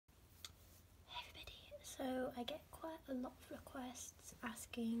So I get quite a lot of requests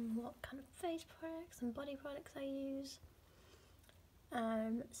asking what kind of face products and body products I use.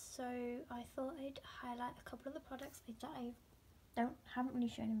 So I thought I'd highlight a couple of the products that I haven't really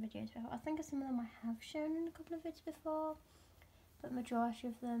shown in videos before. I think some of them I have shown in a couple of videos before, but majority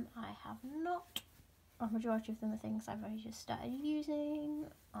of them I have not. Or majority of them are things I've only just started using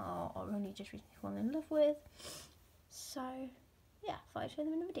or only just recently fallen in love with. So yeah, I thought I'd show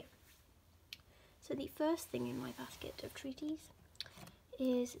them in a video. So the first thing in my basket of treaties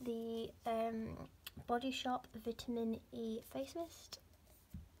is the Body Shop Vitamin E Face Mist.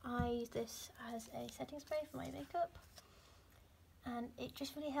 I use this as a setting spray for my makeup, and it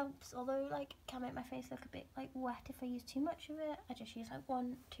just really helps, although like it can make my face look a bit like wet if I use too much of it. I just use like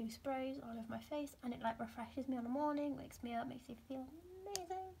 1-2 sprays all over my face, and it like refreshes me on the morning, wakes me up, makes me feel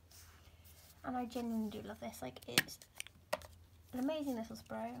amazing. And I genuinely do love this. Like, it's an amazing little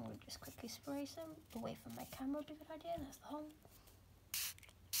spray. I'm going to just quickly spray some away from my camera, would be a good idea, and that's the whole.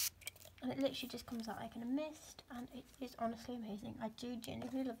 And it literally just comes out like in a mist, and it is honestly amazing. I do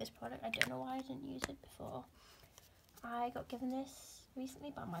genuinely love this product. I don't know why I didn't use it before. I got given this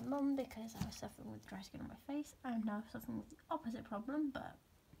recently by my mum because I was suffering with dry skin on my face. I'm now suffering with the opposite problem, but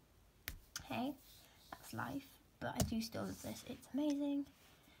hey, that's life. But I do still love this. It's amazing.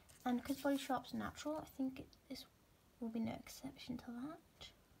 And because Body Shop's natural, I think this will be no exception to that.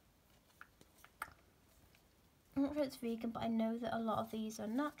 I'm not sure it's vegan, but I know that a lot of these are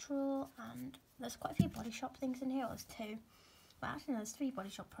natural, and there's quite a few Body Shop things in here. There's 2. But actually there's 3 Body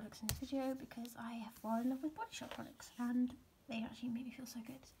Shop products in this video because I have fallen in love with Body Shop products and they actually make me feel so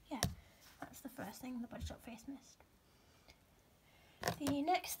good. So yeah, that's the first thing, the Body Shop Face Mist. The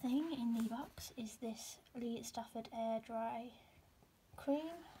next thing in the box is this Stafford Hair Dry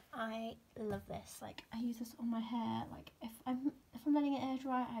Cream. I love this. Like, I use this on my hair. Like, if I'm letting it air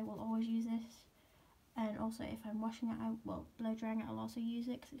dry, I will always use this. And also if I'm washing it, blow drying it, I'll also use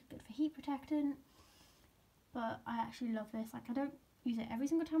it because it's good for heat protectant. But I actually love this. Like, I don't use it every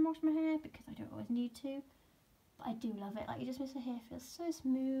single time I wash my hair because I don't always need to. But I do love it. Like, it just makes the hair feel so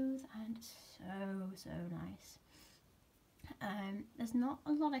smooth and so nice. There's not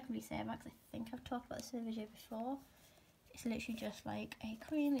a lot I can really say about it because I think I've talked about this in a video before. It's literally just like a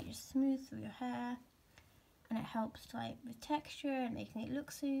cream that you just smooth through your hair, and it helps like with texture and making it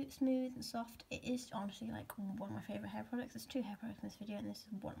look smooth and soft. It is honestly like one of my favourite hair products. There's 2 hair products in this video, and this is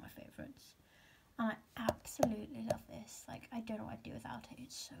one of my favourites. And I absolutely love this. Like, I don't know what I'd do without it.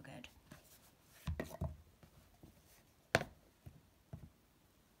 It's so good.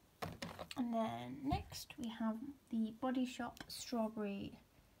 And then next we have the Body Shop Strawberry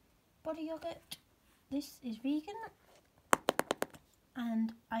Body Yogurt. This is vegan,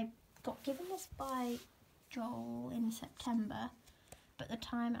 and I got given this by Joel in September, but at the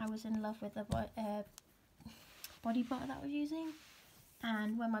time I was in love with the body butter that I was using,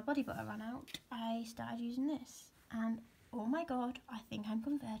 and when my body butter ran out I started using this, and oh my god, I think I'm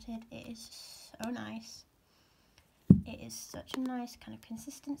converted. It is so nice. It is such a nice kind of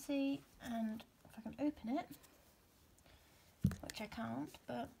consistency, and if I can open it, which I can't,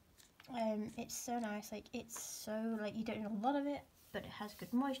 but it's so nice. Like, it's so, like, you don't need a lot of it, but it has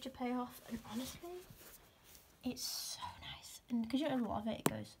good moisture payoff, and honestly it's so nice. And because you don't have a lot of it, it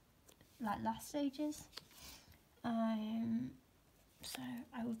goes like last stages. So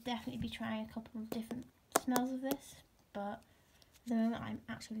I will definitely be trying a couple of different smells of this, but at the moment I'm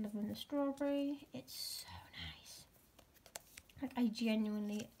actually loving the strawberry. It's so nice. Like, I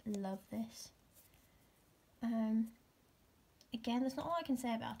genuinely love this. Again, there's not all I can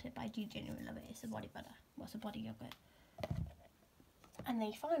say about it, but I do genuinely love it. It's a body butter. What's a body yogurt? And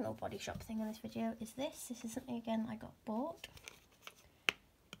the final Body Shop thing in this video is this. This is something, again, I got bought,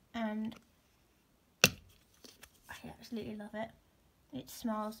 and I absolutely love it. It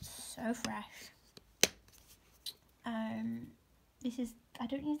smells so fresh. This is, I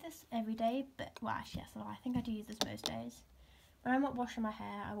don't use this every day, but, well, actually, yes, I think I do use this most days. When I'm not washing my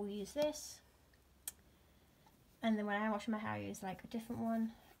hair, I will use this. And then when I'm washing my hair, I use like a different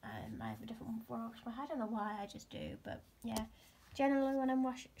one. I have a different one before I wash my hair. I don't know why, I just do, but yeah. Generally, when I'm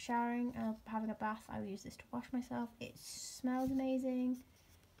showering and having a bath, I will use this to wash myself. It smells amazing,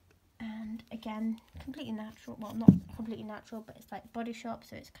 and again, completely natural. Well, not completely natural, but it's like Body Shop,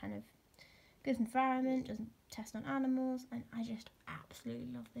 so it's kind of good environment, doesn't test on animals, and I just absolutely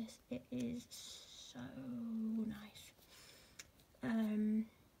love this. It is so nice.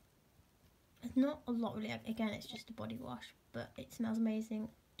 It's not a lot really. Again, it's just a body wash, but it smells amazing,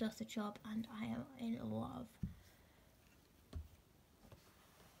 does the job, and I am in love.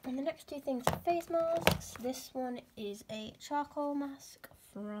 And the next 2 things are face masks. This one is a charcoal mask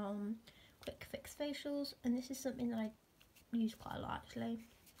from quick fix facials, and this is something that I use quite a lot actually,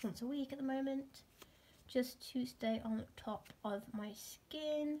 once a week at the moment, just to stay on top of my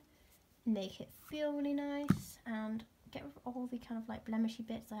skin, make it feel really nice, and get rid of all the kind of like blemishy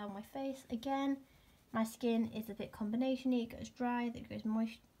bits I have on my face. Again, my skin is a bit combination-y, it goes dry, then it goes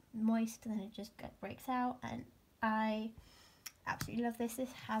moist, and then it just breaks out, and I absolutely love this.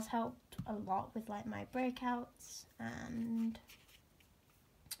 This has helped a lot with like my breakouts and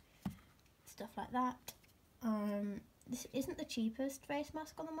stuff like that. This isn't the cheapest face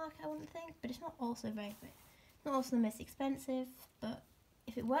mask on the market, I wouldn't think, but it's not also not also the most expensive, but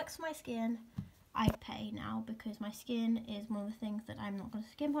if it works for my skin, I'd pay now, because my skin is one of the things that I'm not going to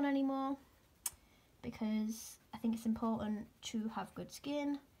skimp on anymore, because I think it's important to have good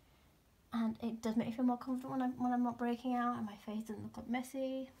skin, and it does make me feel more confident when I'm not breaking out and my face doesn't look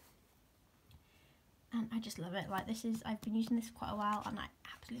messy, and I just love it. Like, I've been using this for quite a while, and I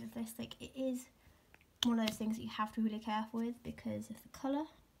absolutely love this. Like, it is one of those things that you have to be really careful with because of the colour.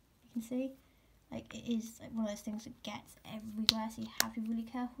 You can see, like, it is like one of those things that gets everywhere, so you have to be really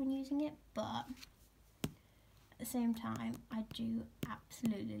careful when using it, but at the same time, I do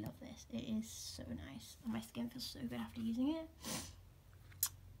absolutely love this. It is so nice, and my skin feels so good after using it.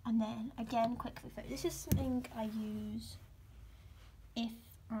 And then, again, quick fix. This is something I use if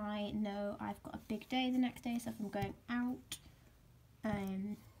I know I've got a big day the next day, so if I'm going out,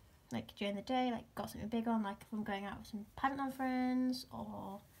 like during the day, like got something big on, like if I'm going out with some Paddington friends,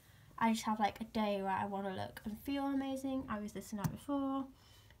 or I just have like a day where I want to look and feel amazing. I use this the night before,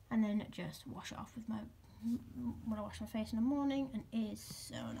 and then just wash it off with when I wash my face in the morning, and it is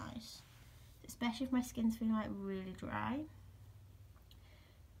so nice, especially if my skin's feeling like really dry.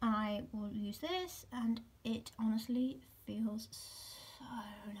 I will use this, and it honestly feels so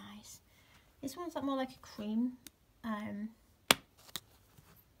nice. This one's like more like a cream.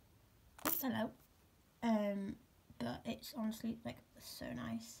 Hello. But it's honestly like so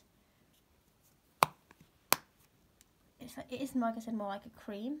nice. It's like, it is, like I said, more like a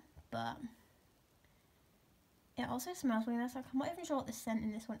cream, but it also smells really nice. Like, I'm not even sure what the scent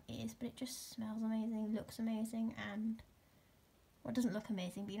in this one is, but it just smells amazing, looks amazing, and well, it doesn't look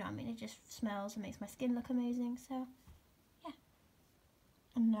amazing, but you know what I mean, it just smells and makes my skin look amazing. So yeah,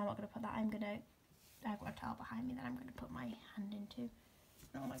 and no, I'm not going to put that, I've got a towel behind me that I'm going to put my hand into.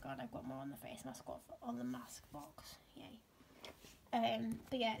 Oh my god, I've got more on the face mask on the mask box, yay.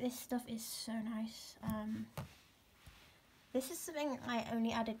 But yeah, this stuff is so nice. This is something I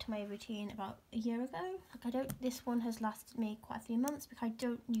only added to my routine about a year ago. Like, this one has lasted me quite a few months because I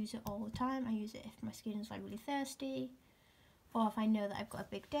don't use it all the time. I use it if my skin is like really thirsty, or if I know that I've got a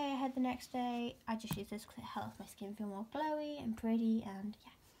big day ahead the next day. I just use this because it helps my skin feel more glowy and pretty, and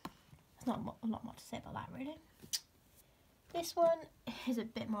yeah, there's not a lot more to say about that really. This one is a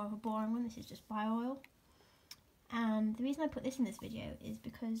bit more of a boring one. This is just bio oil, and the reason I put this in this video is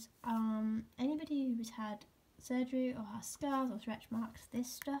because anybody who's had surgery or has scars or stretch marks, this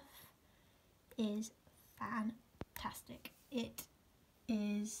stuff is fantastic. It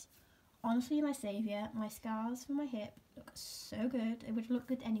is honestly my saviour. My scars from my hip look so good. It would look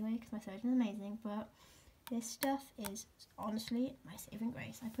good anyway because my surgeon is amazing, but this stuff is honestly my saving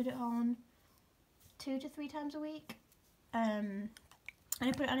grace. I put it on 2 to 3 times a week. And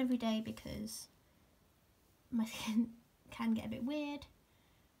I put it on every day because my skin can get a bit weird,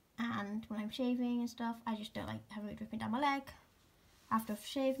 and when I'm shaving and stuff, I just don't like having it dripping down my leg after I've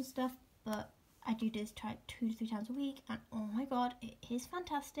shaved and stuff. But I do this 2 to 3 times a week, and oh my god, it is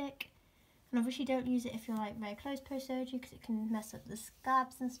fantastic. And obviously don't use it if you're like very close post-surgery because it can mess up the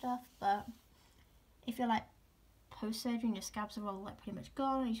scabs and stuff, but if you're like post-surgery and your scabs are all like pretty much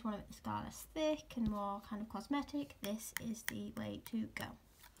gone and you just want to make the scar less thick and more kind of cosmetic, this is the way to go.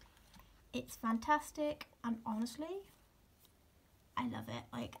 It's fantastic, and honestly, I love it.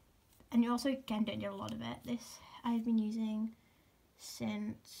 Like, and you also, again, don't need a lot of it. This I've been using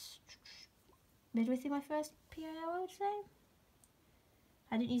since midway through my first PO, I would say.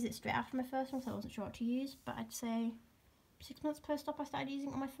 I didn't use it straight after my first one, so I wasn't sure what to use, but I'd say 6 months post-op I started using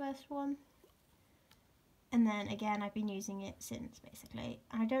it on my first one. And then again, I've been using it since, basically.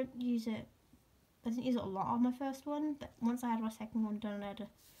 And I didn't use it a lot on my first one, but once I had my second one done and I had a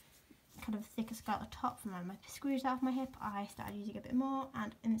kind of thicker scar at the top from my screws out of my hip, I started using it a bit more,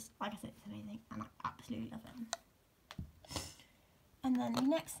 and it's, like I said, it's amazing, and I absolutely love it. And then the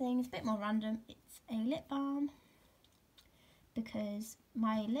next thing is a bit more random. It's a lip balm, because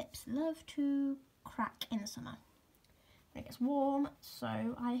my lips love to crack in the summer. It gets warm, so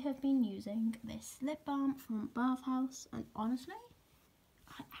I have been using this lip balm from Bath House, and honestly,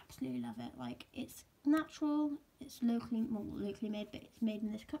 I absolutely love it. Like, it's natural. It's locally made, but it's made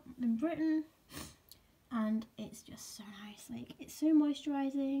in Britain, and it's just so nice. Like, it's so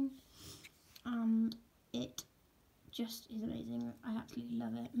moisturising, and it just is amazing. I absolutely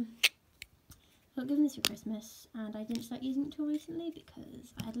love it. I got given this for Christmas, and I didn't start using it till recently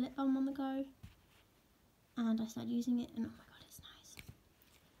because I had lip balm on the go, and I started using it, and oh my god, it's nice.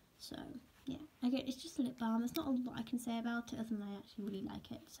 So yeah, again, it's just a lip balm. There's not a lot I can say about it other than I actually really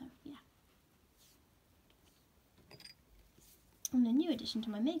like it. So yeah. And a new addition to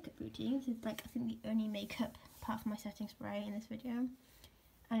my makeup routine. This is like, I think, the only makeup apart from my setting spray in this video,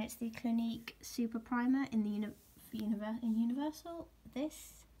 and it's the Clinique Super Primer in the Universal.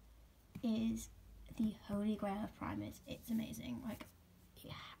 This is the holy grail of primers. It's amazing. Like,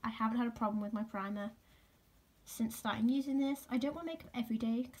 I haven't had a problem with my primer since starting using this. I don't wear makeup every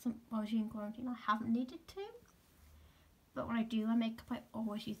day because obviously in quarantine I haven't needed to, but when I do wear makeup I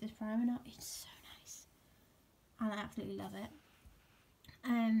always use this primer now. It's so nice and I absolutely love it.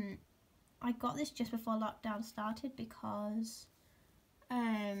 I got this just before lockdown started because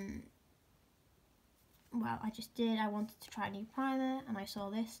well, I wanted to try a new primer, and I saw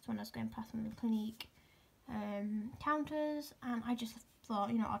this when I was going past one of the Clinique counters, and I just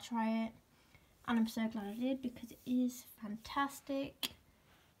thought, you know, I'll try it, and I'm so glad I did because it is fantastic.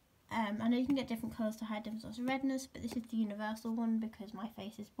 I know you can get different colours to hide different sorts of redness, but this is the universal one because my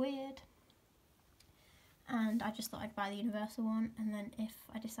face is weird, and I just thought I'd buy the universal one, and then if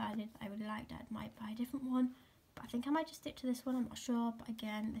I decided I really liked it, I might buy a different one. But I think I might just stick to this one, I'm not sure. But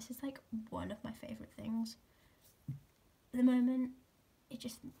again, this is like one of my favourite things at the moment. It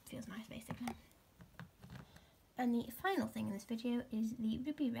just feels nice, basically. And the final thing in this video is the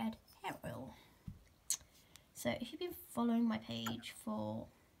Ruby Red Hair Oil. So if you've been following my page for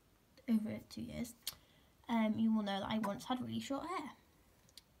over 2 years, you will know that I once had really short hair.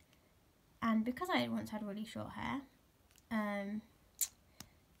 And because I once had really short hair,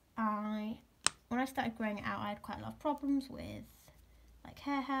 when I started growing it out, I had quite a lot of problems with like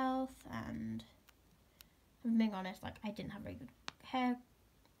hair health, and if I'm being honest, like, I didn't have very good hair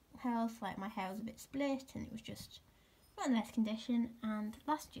health. Like, my hair was a bit split and it was just not in the best condition. And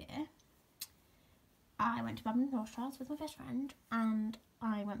last year I went to Babington Rothschilds with my best friend, and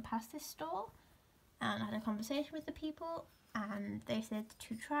I went past this store and I had a conversation with the people, and they said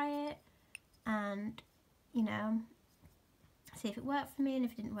to try it and, you know, see if it worked for me, and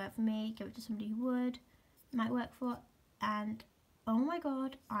if it didn't work for me, give it to somebody who would, it might work for. And oh my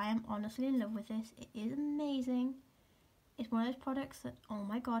god, I am honestly in love with this. It is amazing. It's one of those products that, oh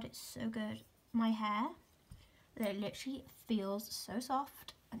my god, it's so good. My hair, it literally feels so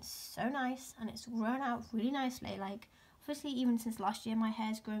soft and so nice, and it's grown out really nicely. Like, obviously even since last year my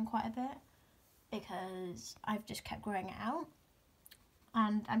hair's grown quite a bit because I've just kept growing it out,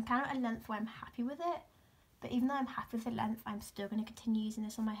 and I'm kind of at a length where I'm happy with it. But even though I'm happy with the length, I'm still going to continue using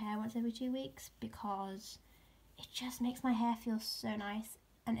this on my hair once every 2 weeks because it just makes my hair feel so nice.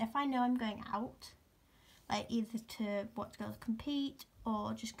 And if I know I'm going out, like either to watch girls compete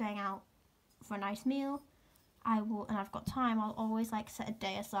or just going out for a nice meal, I will, and I've got time, I'll always like set a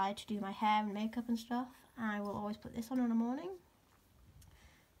day aside to do my hair and makeup and stuff. And I will always put this on in the morning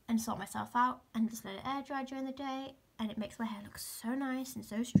and sort myself out and just let it air dry during the day. And it makes my hair look so nice and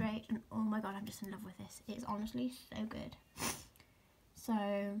so straight, and oh my god, I'm just in love with this. It's honestly so good.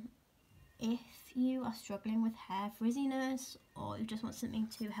 So if you are struggling with hair frizziness, or you just want something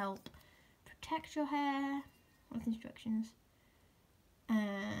to help protect your hair with instructions,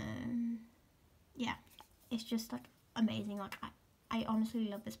 yeah, it's just like amazing. Like, I honestly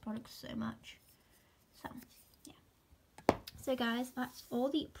love this product so much. So yeah. So guys, that's all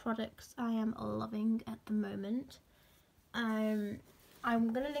the products I am loving at the moment.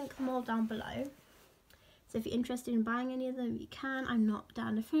 I'm going to link them all down below, so if you're interested in buying any of them, you can. I'm not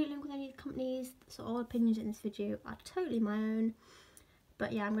down to free link with any of the companies, so all opinions in this video are totally my own.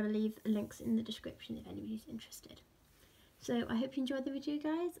 But yeah, I'm going to leave links in the description if anybody's interested. So I hope you enjoyed the video,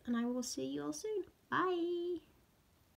 guys, and I will see you all soon. Bye!